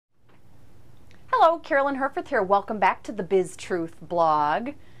Hello, Carolyn Herfurth here. Welcome back to the Biz Truth blog.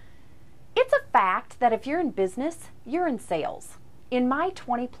 It's a fact that if you're in business, you're in sales. In my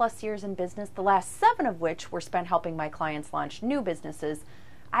 20 plus years in business, the last 7 of which were spent helping my clients launch new businesses,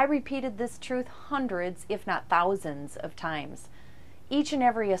 I repeated this truth hundreds, if not thousands of times. Each and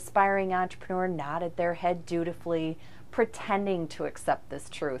every aspiring entrepreneur nodded their head dutifully, pretending to accept this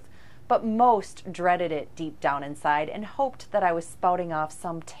truth. But most dreaded it deep down inside and hoped that I was spouting off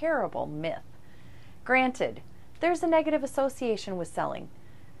some terrible myth. Granted, there's a negative association with selling.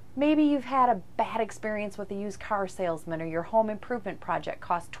 Maybe you've had a bad experience with a used car salesman, or your home improvement project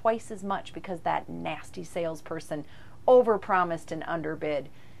cost twice as much because that nasty salesperson overpromised and underbid.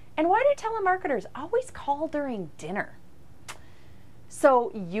 And why do telemarketers always call during dinner?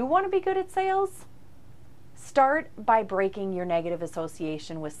 So you want to be good at sales? Start by breaking your negative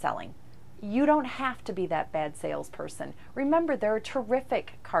association with selling. You don't have to be that bad salesperson. Remember, there are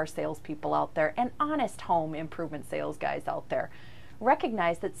terrific car salespeople out there and honest home improvement sales guys out there.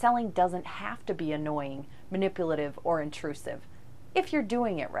 Recognize that selling doesn't have to be annoying, manipulative, or intrusive if you're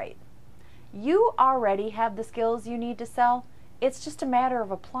doing it right. You already have the skills you need to sell. It's just a matter of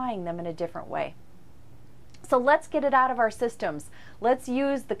applying them in a different way. So let's get it out of our systems. Let's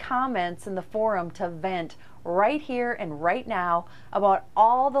use the comments in the forum to vent right here and right now about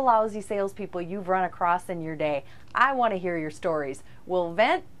all the lousy salespeople you've run across in your day. I want to hear your stories. We'll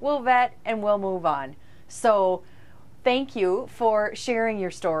vent, we'll vet, and we'll move on. So thank you for sharing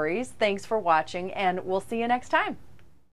your stories. Thanks for watching, and we'll see you next time.